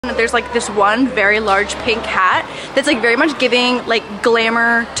there's like this one very large pink hat that's like very much giving like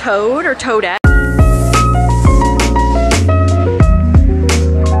glamour toad or toadette.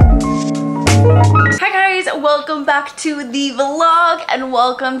 Welcome back to the vlog, and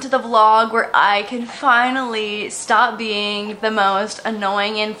welcome to the vlog where I can finally stop being the most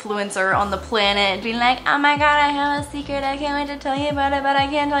annoying influencer on the planet, being like, oh my god, I have a secret, I can't wait to tell you about it, but I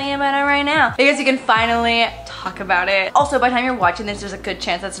can't tell you about it right now. Because you can finally talk about it. Also, by the time you're watching this, there's a good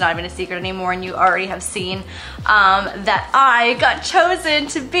chance that's not even a secret anymore, and you already have seen that I got chosen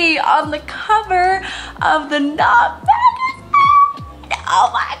to be on the cover of the Not magazine. Oh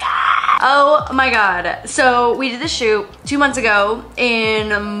my god. Oh my god. So we did the shoot 2 months ago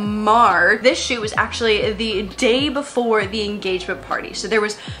in March. This shoot was actually the day before the engagement party. So there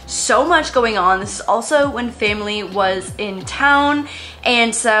was so much going on. This is also when family was in town.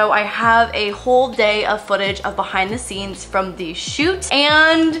 And so I have a whole day of footage of behind the scenes from the shoot,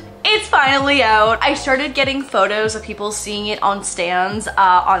 and it's finally out. I started getting photos of people seeing it on stands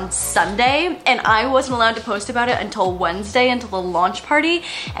on Sunday, and I wasn't allowed to post about it until Wednesday, until the launch party,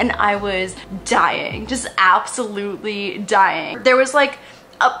 and I was dying, just absolutely dying. There was like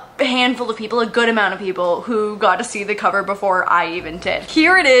a handful of people, a good amount of people, who got to see the cover before I even did.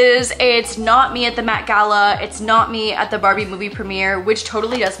 Here it is. It's not me at the Met Gala. It's not me at the Barbie movie premiere, which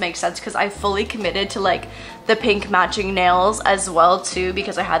totally does make sense because I fully committed to like the pink matching nails as well too,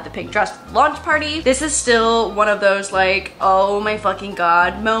 because I had the pink dress launch party. This is still one of those like, oh my fucking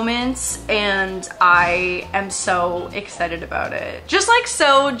god moments, and I am so excited about it. Just like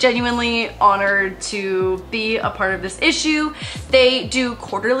so genuinely honored to be a part of this issue. They do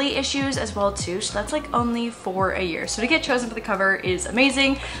quarterly issues as well too, so that's like only 4 a year. So to get chosen for the cover is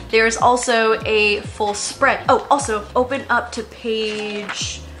amazing. There's also a full spread. Oh, also open up to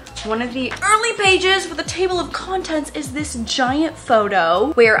page, one of the early pages with a table of contents is this giant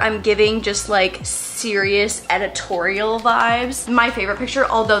photo where I'm giving just like serious editorial vibes. My favorite picture,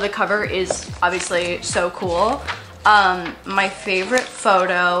 although the cover is obviously so cool, my favorite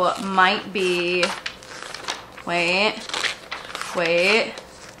photo might be, wait,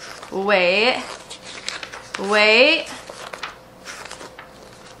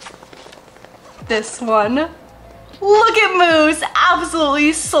 this one. Look at Moose,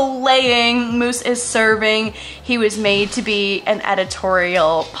 absolutely slaying. Moose is serving. He was made to be an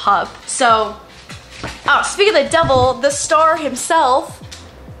editorial pup. So, oh, speaking of the devil, the star himself,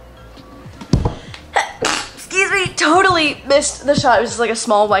 excuse me, totally missed the shot. It was just like a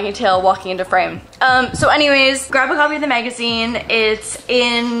small wagging tail walking into frame. So anyways, grab a copy of the magazine. It's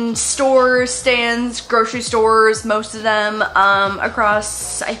in stores, stands, grocery stores, most of them,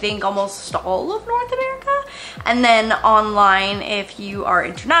 across, I think, almost all of North America. And then online if you are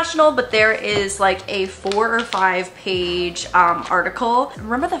international, but there is like a 4 or 5 page article.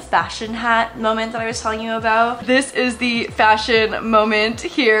 Remember the fashion hat moment that I was telling you about? This is the fashion moment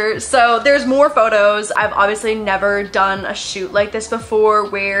here. So there's more photos. I've obviously never done a shoot like this before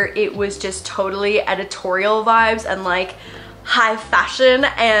where it was just totally editorial vibes and like high fashion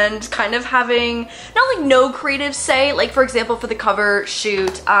and kind of having not like no creative say. Like for example, for the cover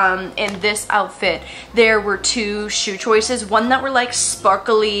shoot in this outfit, there were 2 shoe choices. One that were like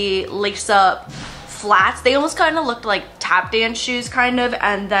sparkly lace up flats. They almost kind of looked like tap dance shoes kind of,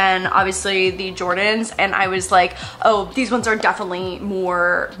 and then obviously the Jordans, and I was like, oh, these ones are definitely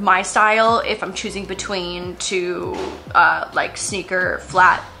more my style if I'm choosing between 2 like sneaker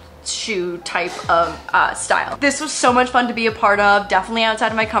flat shoe type of style. This was so much fun to be a part of, definitely outside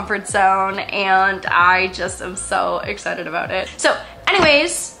of my comfort zone, and I just am so excited about it. So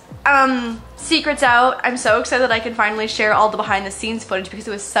anyways, secret's out. I'm so excited that I can finally share all the behind the scenes footage because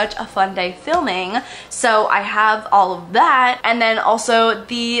it was such a fun day filming. So I have all of that, and then also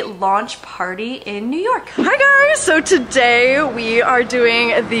the launch party in New York. Hi guys, so today we are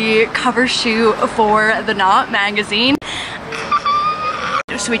doing the cover shoot for the Not magazine.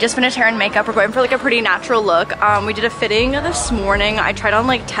 So we just finished hair and makeup. We're going for like a pretty natural look. We did a fitting this morning. I tried on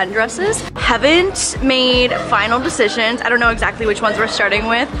like 10 dresses. Haven't made final decisions. I don't know exactly which ones we're starting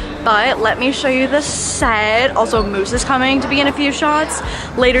with, but let me show you the set. Also, Moose is coming to be in a few shots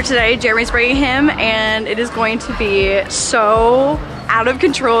later today. Jeremy's bringing him, and it is going to be so out of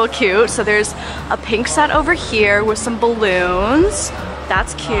control cute. So there's a pink set over here with some balloons.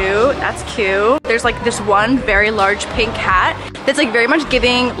 That's cute, that's cute. There's like this one very large pink hat that's like very much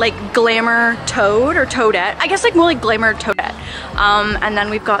giving like glamour toad or toadette. I guess like more like glamour toadette. And then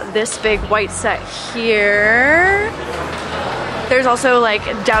we've got this big white set here. There's also like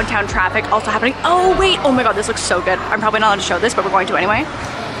downtown traffic also happening. Oh wait, oh my god, this looks so good. I'm probably not allowed to show this, but we're going to anyway.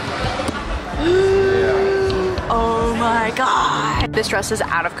 Oh my God. This dress is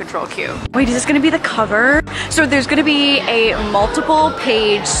out of control cute. Wait, is this gonna be the cover? So there's gonna be a multiple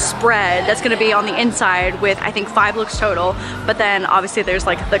page spread that's gonna be on the inside with I think 5 looks total, but then obviously there's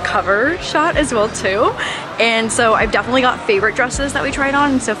like the cover shot as well too. And so I've definitely got favorite dresses that we tried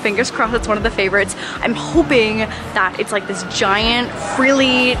on, and so fingers crossed it's one of the favorites. I'm hoping that it's like this giant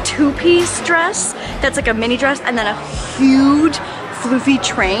frilly 2-piece dress that's like a mini dress and then a huge floofy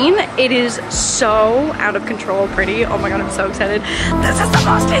train. It is so out of control pretty. Oh my God, I'm so excited. This is the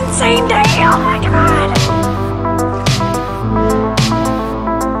most insane day. Oh my God.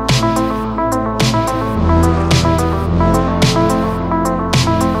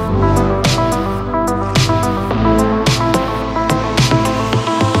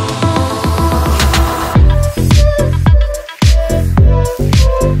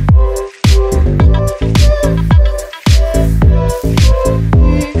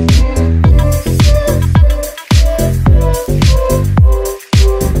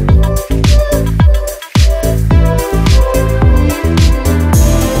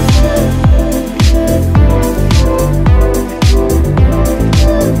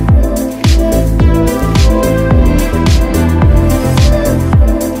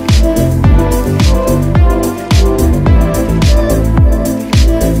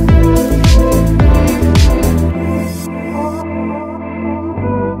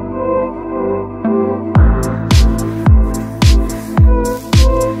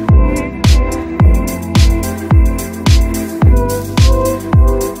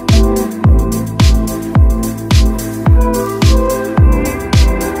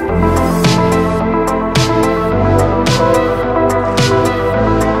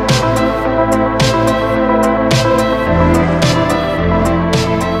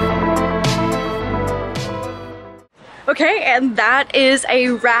 Okay, and that is a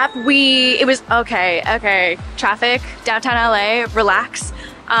wrap. It was okay. Traffic, downtown LA, relax.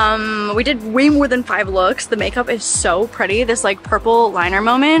 We did way more than 5 looks. The makeup is so pretty. This like purple liner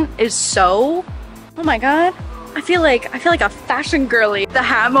moment is so, oh my God. I feel like a fashion girly. The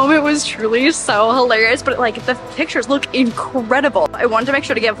hat moment was truly so hilarious, but like the pictures look incredible. I wanted to make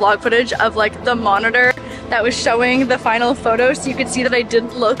sure to get vlog footage of like the monitor that was showing the final photos so you could see that I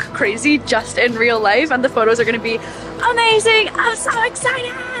didn't look crazy just in real life, and the photos are gonna be amazing. I'm so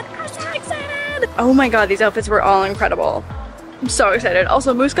excited. I'm so excited. Oh my God, these outfits were all incredible. I'm so excited.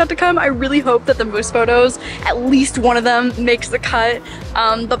 Also, Moose got to come. I really hope that the Moose photos, at least one of them makes the cut.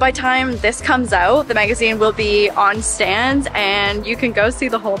 But by time this comes out, the magazine will be on stands and you can go see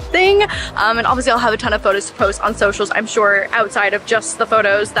the whole thing. And obviously I'll have a ton of photos to post on socials, I'm sure, outside of just the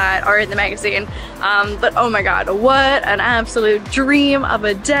photos that are in the magazine. But oh my God, what an absolute dream of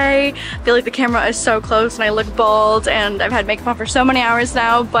a day. I feel like the camera is so close and I look bald and I've had makeup on for so many hours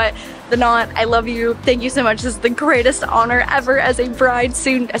now, but the knot, I love you. Thank you so much. This is the greatest honor ever as a bride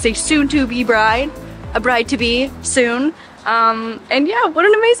as a soon-to-be bride. A bride-to-be soon. And yeah, what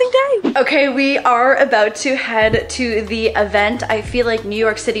an amazing day. Okay, we are about to head to the event. I feel like New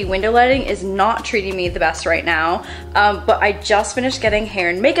York City window lighting is not treating me the best right now. But I just finished getting hair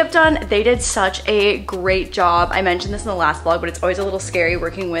and makeup done. They did such a great job. I mentioned this in the last vlog, but it's always a little scary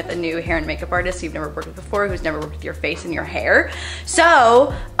working with a new hair and makeup artist you've never worked with before, who's never worked with your face and your hair.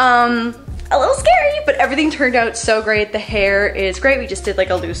 So, a little scary, but everything turned out so great. The hair is great. We just did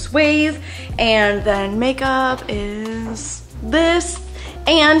like a loose wave, and then makeup is this,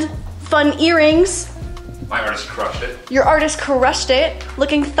 and fun earrings. My artist crushed it. Your artist crushed it,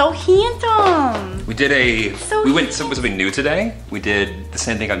 looking so handsome. We did we went something new today. We did the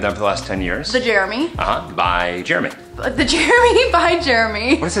same thing I've done for the last 10 years. The Jeremy. By Jeremy. The Jeremy by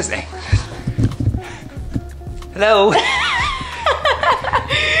Jeremy. What is his name? Hello.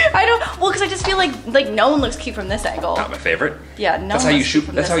 I don't, well, because I just feel like no one looks cute from this angle. Not my favorite. Yeah, no. That's how you shoot.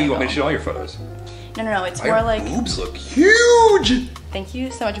 That's how you want me to shoot all your photos. No, it's more like. Boobs look huge. Thank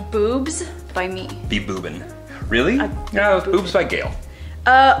you so much. Boobs by me. Be boobin. Really? No, boobs by Gail.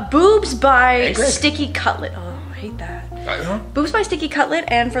 Boobs by Sticky Cutlet. Oh, I hate that. Boobs by Sticky Cutlet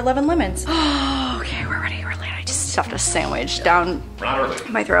and for Love and Lemons. Oh, okay, we're ready. We're late. I just stuffed a sandwich down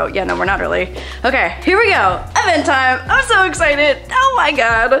my throat. Yeah, no, we're not early. Okay, here we go. Event time. I'm so excited. Oh my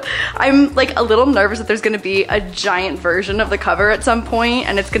God. I'm like a little nervous that there's gonna be a giant version of the cover at some point,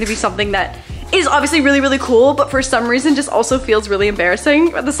 and it's gonna be something that is obviously really, really cool, but for some reason just also feels really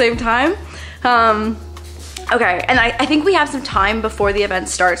embarrassing at the same time. Okay, and I think we have some time before the event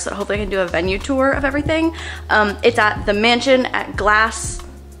starts, so hopefully I can do a venue tour of everything. It's at the Mansion at Glass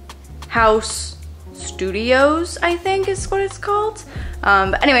House Studios, I think is what it's called.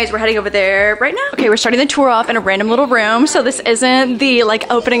 But anyways, we're heading over there right now. Okay, we're starting the tour off in a random little room. So this isn't the like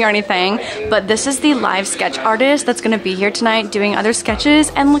opening or anything, but this is the live sketch artist that's gonna be here tonight doing other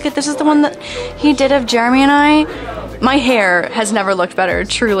sketches. And look at, this is the one that he did of Jeremy and I. My hair has never looked better,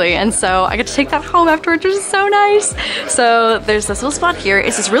 truly. And so I get to take that home afterwards, which is so nice. So there's this little spot here.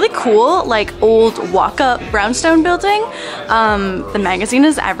 It's this really cool, like old walk-up brownstone building. The magazine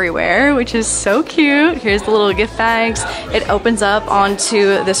is everywhere, which is so cute. Here's the little gift bags. It opens up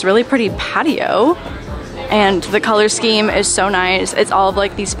onto this really pretty patio. And the color scheme is so nice. It's all of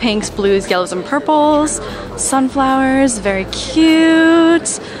like these pinks, blues, yellows, and purples. Sunflowers, very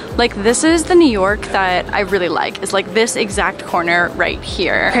cute. Like this is the New York that I really like. It's like this exact corner right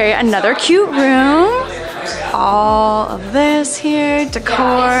here. Okay, another cute room. All of this here,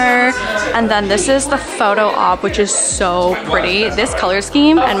 decor. And then this is the photo op, which is so pretty. This color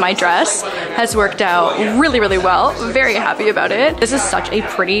scheme and my dress has worked out really, really well. Very happy about it. This is such a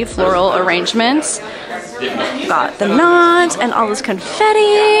pretty floral arrangement. Got the knots and all this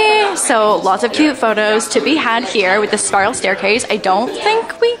confetti. So lots of cute photos to be had here with the spiral staircase. I don't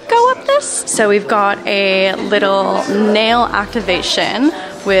think we go up this. So we've got a little nail activation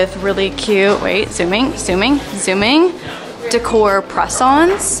with really cute, wait, zooming, decor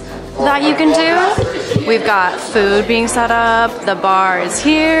press-ons that you can do. We've got food being set up, the bar is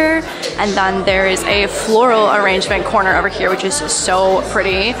here, and then there is a floral arrangement corner over here, which is so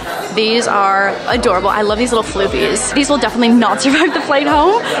pretty. These are adorable. I love these little floopies. These will definitely not survive the flight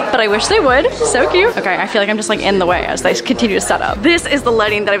home, but I wish they would. So cute. Okay, I feel like I'm just like in the way as they continue to set up. This is the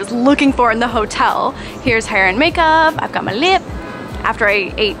lighting that I was looking for in the hotel. Here's hair and makeup. I've got my lip after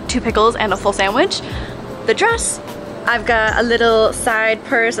I ate 2 pickles and a full sandwich. The dress. I've got a little side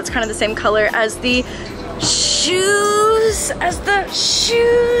purse that's kind of the same color as the shoes,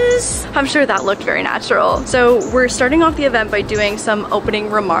 I'm sure that looked very natural. So we're starting off the event by doing some opening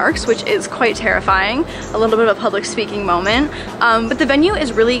remarks, which is quite terrifying. A little bit of a public speaking moment. But the venue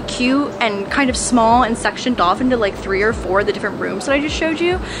is really cute and kind of small and sectioned off into like 3 or 4 of the different rooms that I just showed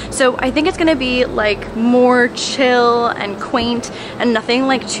you. So I think it's gonna be like more chill and quaint and nothing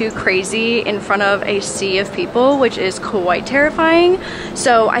like too crazy in front of a sea of people, which is quite terrifying.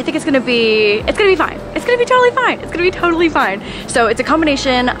 So I think it's gonna be fine. It's gonna be totally fine. It's gonna be totally fine. So it's a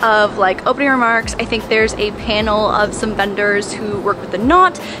combination of like opening remarks. I think there's a panel of some vendors who work with the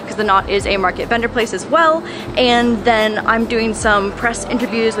Knot, because the Knot is a market vendor place as well. And then I'm doing some press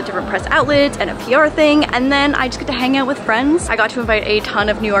interviews with different press outlets and a PR thing. And then I just get to hang out with friends. I got to invite a ton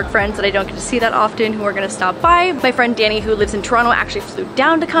of New York friends that I don't get to see that often who are gonna stop by. My friend Danny, who lives in Toronto, actually flew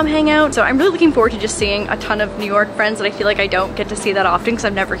down to come hang out. So I'm really looking forward to just seeing a ton of New York friends that I feel like I don't get to see that often because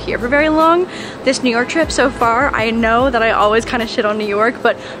I'm never here for very long. This New York trip so far, I know that I always kind of shit on New York,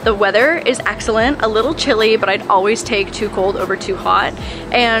 but the weather is excellent. A little chilly, but I'd always take too cold over too hot.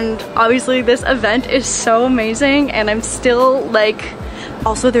 And obviously this event is so amazing, and I'm still like,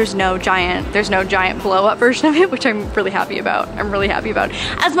 also there's no giant blow up version of it, which I'm really happy about.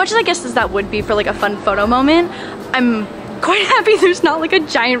 As much as I guess as that would be for like a fun photo moment, I'm quite happy there's not like a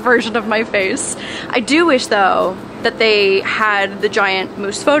giant version of my face. I do wish though that they had the giant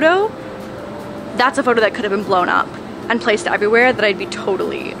moose photo. That's a photo that could have been blown up and placed everywhere that I'd be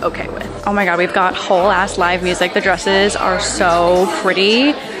totally okay with. Oh my god, we've got whole ass live music. The dresses are so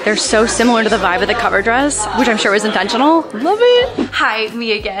pretty. They're so similar to the vibe of the cover dress, which I'm sure was intentional. Love it. Hi,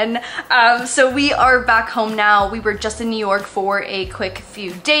 me again. So we are back home now. We were just in New York for a quick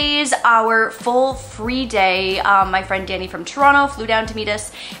few days. Our full free day. My friend Danny from Toronto flew down to meet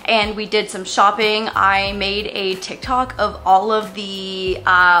us and we did some shopping. I made a TikTok of all of the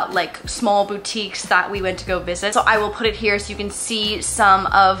like small boutiques that we went to go visit. So I will put it here so you can see some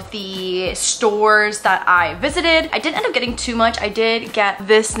of the stores that I visited. I didn't end up getting too much. I did get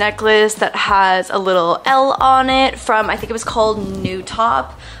this necklace that has a little L on it from, I think it was called New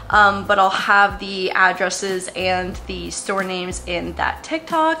Top. But I'll have the addresses and the store names in that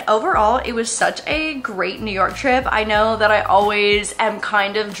TikTok. Overall, it was such a great New York trip. I know that I always am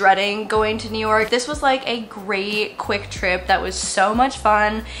kind of dreading going to New York. This was like a great quick trip that was so much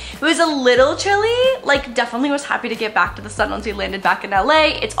fun. It was a little chilly, like definitely was happy to get back to the sun once we landed back in LA.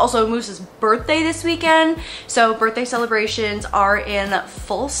 It's also Moose's birthday this weekend, so birthday celebrations are in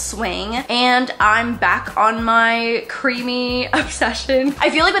full swing and I'm back on my creamy obsession. I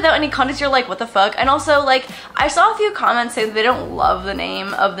feel like with without any context, you're like, what the fuck? And also, like, I saw a few comments say that they don't love the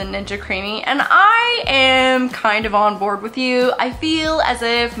name of the Ninja Creamy, and I am kind of on board with you. I feel as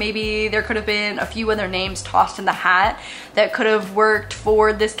if maybe there could have been a few other names tossed in the hat that could have worked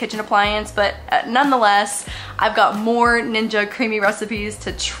for this kitchen appliance, but nonetheless, I've got more Ninja Creamy recipes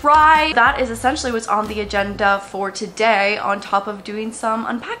to try. That is essentially what's on the agenda for today, on top of doing some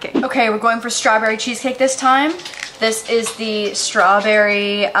unpacking. Okay, we're going for strawberry cheesecake this time. This is the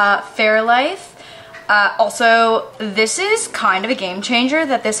strawberry Fairlife. Also, this is kind of a game changer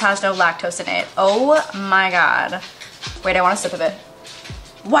that this has no lactose in it. Oh my god. Wait, I want a sip of it.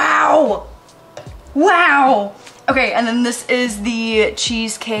 Wow! Wow! Okay, and then this is the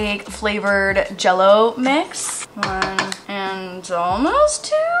cheesecake flavored Jello mix. 1 and almost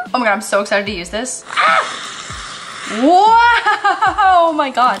 2. Oh my god, I'm so excited to use this. Ah! Wow! Oh my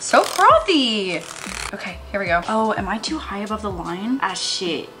god, so frothy. Okay, here we go. Oh, am I too high above the line? Ah,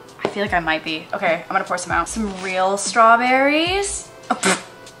 shit. I feel like I might be. Okay, I'm gonna pour some out. Some real strawberries. Oh,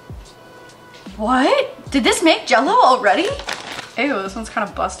 what? Did this make Jello already? Ew, this one's kind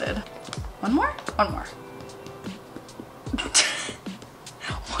of busted. One more? One more.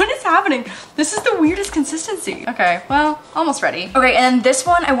 What is happening? This is the weirdest consistency. Okay, well, almost ready. Okay, and this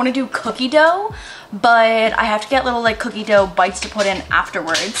one I want to do cookie dough, but I have to get little like cookie dough bites to put in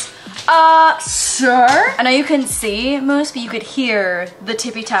afterwards. Sir? I know you couldn't see, Moose, but you could hear the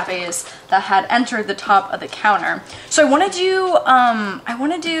tippy tappies that had entered the top of the counter. So I want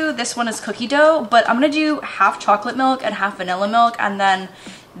to do this one as cookie dough, but I'm gonna do half chocolate milk and half vanilla milk, and then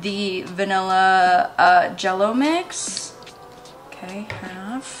the vanilla Jello mix. Okay,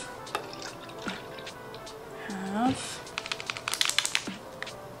 half.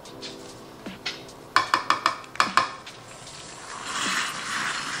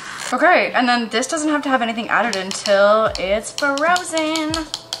 Okay, and then this doesn't have to have anything added until it's frozen.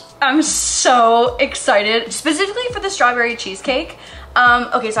 I'm so excited, specifically for the strawberry cheesecake.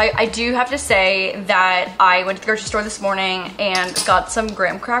 Okay, so I do have to say that I went to the grocery store this morning and got some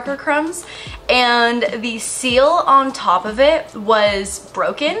graham cracker crumbs, and the seal on top of it was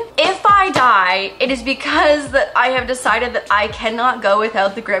broken. If I die, it is because that I have decided that I cannot go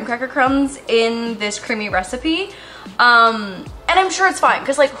without the graham cracker crumbs in this creamy recipe. And I'm sure it's fine,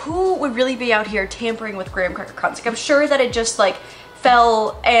 because like, who would really be out here tampering with graham cracker crumbs? Like, I'm sure that it just like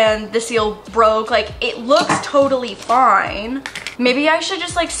fell and the seal broke. Like, it looks totally fine. Maybe I should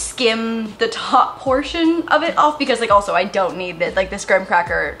just like skim the top portion of it off, because like also I don't need it. Like, this graham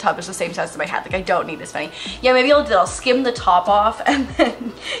cracker tub is the same size as my head. Like, I don't need this many. Yeah, maybe I'll skim the top off and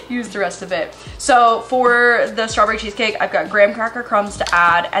then use the rest of it. So for the strawberry cheesecake, I've got graham cracker crumbs to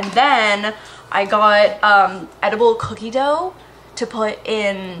add, and then I got edible cookie dough to put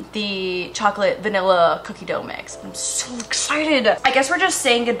in the chocolate vanilla cookie dough mix. I'm so excited. I guess we're just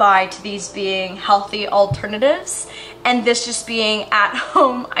saying goodbye to these being healthy alternatives and this just being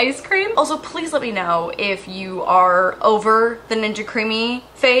at-home ice cream. Also, please let me know if you are over the Ninja Creamy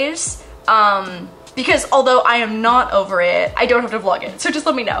phase. Because although I am not over it, I don't have to vlog it, so just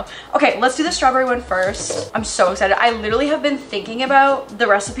let me know. Okay, let's do the strawberry one first. I'm so excited. I literally have been thinking about the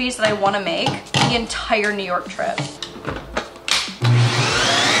recipes that I want to make the entire New York trip.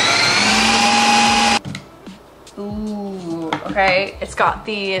 Ooh, okay. It's got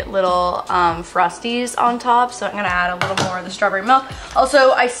the little Frosties on top, so I'm gonna add a little more of the strawberry milk.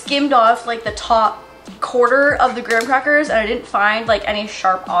 Also, I skimmed off like the top quarter of the graham crackers and I didn't find like any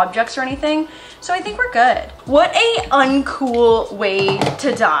sharp objects or anything, so I think we're good. What a uncool way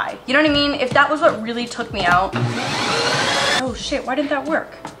to die. You know what I mean? If that was what really took me out. Oh shit, why didn't that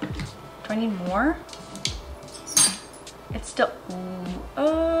work? Do I need more? It's still,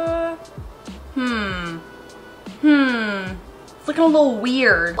 it's looking a little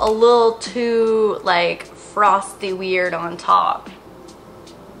weird. A little too like frosty weird on top.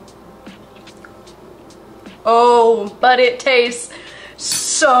 Oh, but it tastes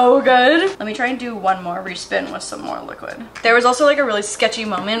so good. Let me try and do one more respin with some more liquid. There was also like a really sketchy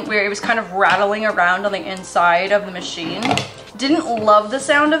moment where it was kind of rattling around on the inside of the machine. Didn't love the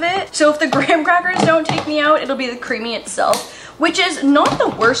sound of it. So if the graham crackers don't take me out, it'll be the creamy itself, which is not the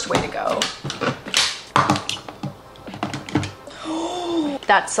worst way to go.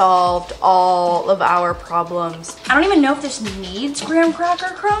 That solved all of our problems. I don't even know if this needs graham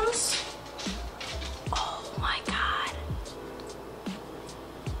cracker crumbs. Oh my God.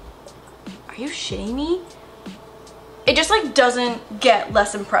 Are you shitting me? It just like doesn't get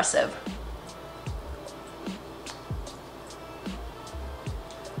less impressive.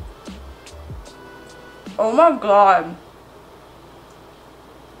 Oh my God.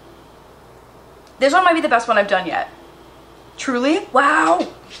 This one might be the best one I've done yet. Truly? Wow.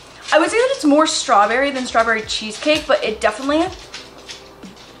 I would say that it's more strawberry than strawberry cheesecake, but it definitely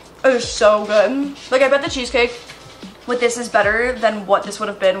is so good. Like, I bet the cheesecake with this is better than what this would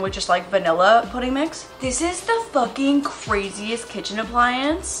have been with just like vanilla pudding mix. This is the fucking craziest kitchen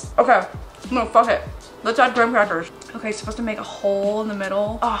appliance. Okay, no, fuck it. Let's add graham crackers. Okay, supposed to make a hole in the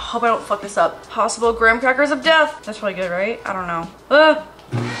middle. Oh, hope I don't fuck this up. Possible graham crackers of death. That's really good, right? I don't know.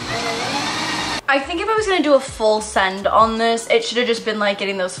 I think if I was gonna do a full send on this, it should have just been like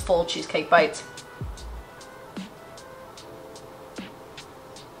getting those full cheesecake bites.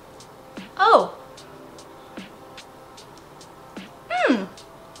 Oh.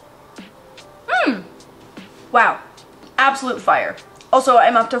 Wow, absolute fire. Also,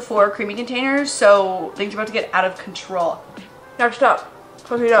 I'm up to 4 creamy containers, so things are about to get out of control. Next up,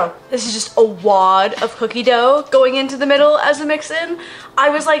 cookie dough. This is just a wad of cookie dough going into the middle as a mix-in. I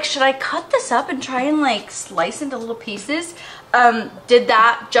was like, should I cut this up and try and like slice into little pieces? Did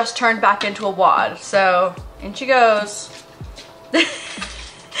that, just turned back into a wad. So, in she goes.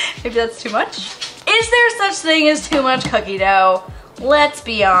 Maybe that's too much? Is there such thing as too much cookie dough? Let's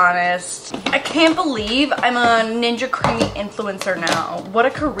be honest. I can't believe I'm a Ninja Creamy influencer now. What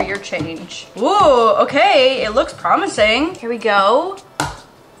a career change. Ooh, okay, it looks promising. Here we go.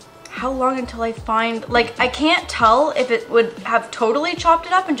 How long until I find, like, I can't tell if it would have totally chopped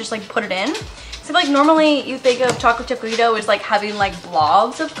it up and just like put it in. So like normally you think of chocolate chip cookie dough as like having like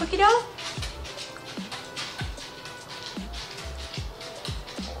blobs of cookie dough.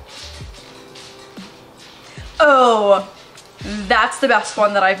 Oh. That's the best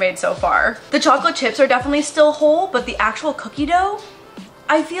one that I've made so far. The chocolate chips are definitely still whole, but the actual cookie dough,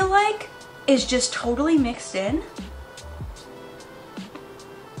 I feel like, is just totally mixed in.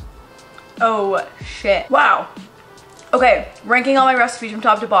 Oh, shit. Wow. Okay, ranking all my recipes from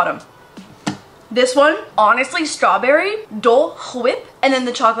top to bottom. This one, honestly, strawberry, Dole Whip, and then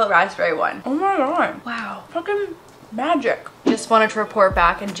the chocolate raspberry one. Oh my god. Wow, fucking magic. Just wanted to report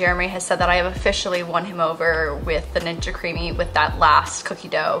back, and Jeremy has said that I have officially won him over with the Ninja Creamy with that last cookie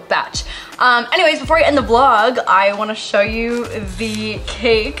dough batch. Anyways, before I end the vlog, I want to show you the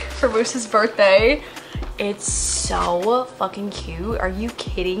cake for Moose's birthday. It's so fucking cute. Are you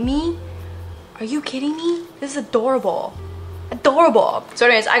kidding me? Are you kidding me? This is adorable. Adorable. So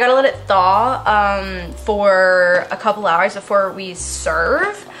anyways, I gotta let it thaw for a couple hours before we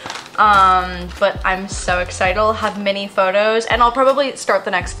serve. But I'm so excited. I'll have mini photos, and I'll probably start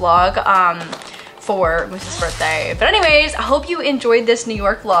the next vlog for Moose's birthday. But anyways, I hope you enjoyed this New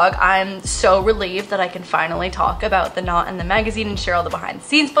York vlog. I'm so relieved that I can finally talk about the Not in the magazine and share all the behind the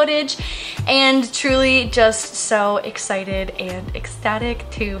scenes footage, and truly just so excited and ecstatic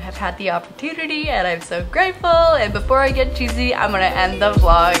to have had the opportunity, and I'm so grateful. And before I get cheesy, I'm gonna end the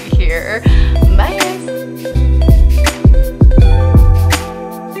vlog here. Bye guys.